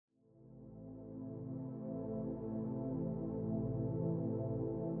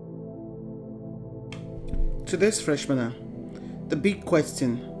Today's freshmaner, the big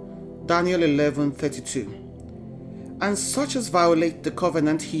question, Daniel 11:32. And such as violate the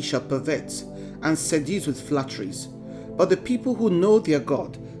covenant he shall pervert, and seduce with flatteries. But the people who know their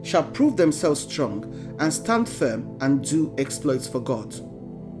God shall prove themselves strong, and stand firm, and do exploits for God.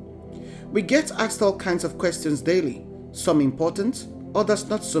 We get asked all kinds of questions daily, some important, others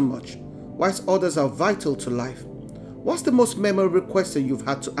not so much, whilst others are vital to life. What's the most memorable question you've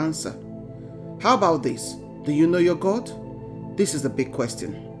had to answer? How about this? Do you know your God? This is the big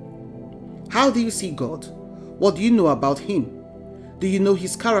question. How do you see God? What do you know about Him? Do you know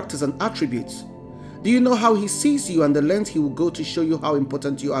His characters and attributes? Do you know how He sees you and the length He will go to show you how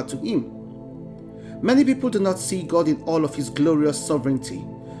important you are to Him? Many people do not see God in all of His glorious sovereignty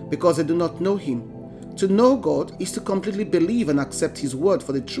because they do not know Him. To know God is to completely believe and accept His word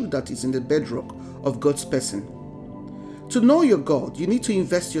for the truth that is in the bedrock of God's person. To know your God, you need to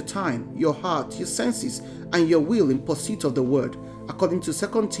invest your time, your heart, your senses, and your will in pursuit of the word, according to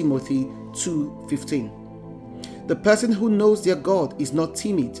 2 Timothy 2:15. The person who knows their God is not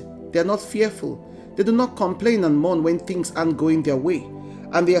timid, they are not fearful, they do not complain and mourn when things aren't going their way,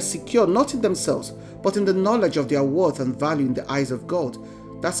 and they are secure not in themselves, but in the knowledge of their worth and value in the eyes of God.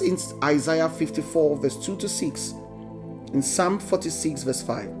 That's in Isaiah 54 verse 2-6, in Psalm 46 verse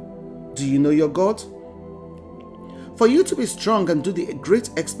 5. Do you know your God? For you to be strong and do the great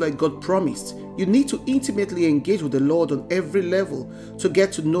exploit God promised, you need to intimately engage with the Lord on every level to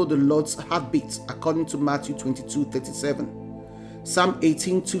get to know the Lord's heartbeat, according to Matthew 22:37. Psalm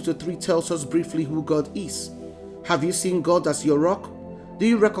 18:2-3 tells us briefly who God is. Have you seen God as your rock? Do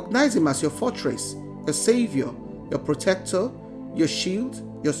you recognize Him as your fortress, your Savior, your protector, your shield,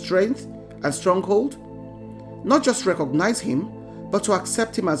 your strength and stronghold? Not just recognize Him, but to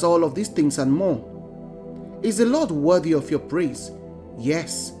accept Him as all of these things and more. Is the Lord worthy of your praise?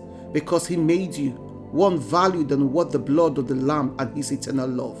 Yes, because He made you, one valued than what the blood of the Lamb and His eternal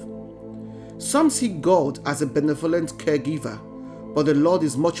love. Some see God as a benevolent caregiver, but the Lord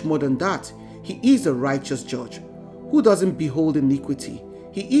is much more than that. He is a righteous judge who doesn't behold iniquity.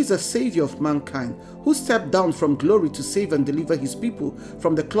 He is a savior of mankind who stepped down from glory to save and deliver His people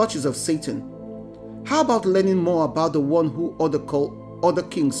from the clutches of Satan. How about learning more about the one who other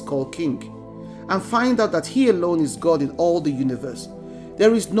kings call King, and find out that He alone is God in all the universe?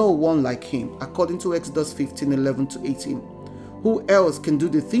 There is no one like Him, according to Exodus 15:11-18. Who else can do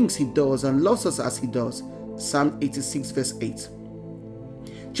the things He does and loves us as He does? Psalm 86 verse 8.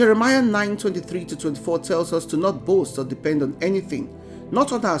 Jeremiah 9:23-24 tells us to not boast or depend on anything,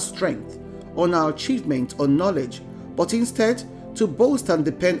 not on our strength, on our achievement or knowledge, but instead to boast and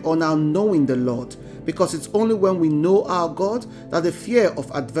depend on our knowing the Lord, because it's only when we know our God that the fear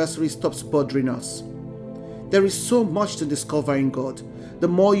of adversary stops bothering us. There is so much to discover in God. The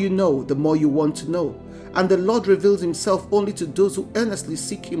more you know, the more you want to know. And the Lord reveals Himself only to those who earnestly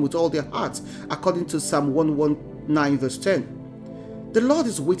seek Him with all their hearts, according to Psalm 119 verse 10. The Lord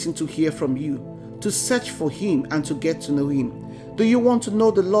is waiting to hear from you, to search for Him and to get to know Him. Do you want to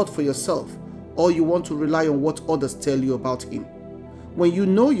know the Lord for yourself, or you want to rely on what others tell you about Him? When you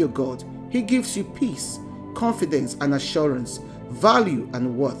know your God, He gives you peace, confidence and assurance, value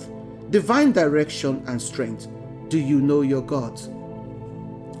and worth, divine direction and strength. Do you know your God?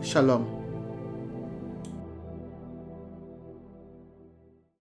 Shalom.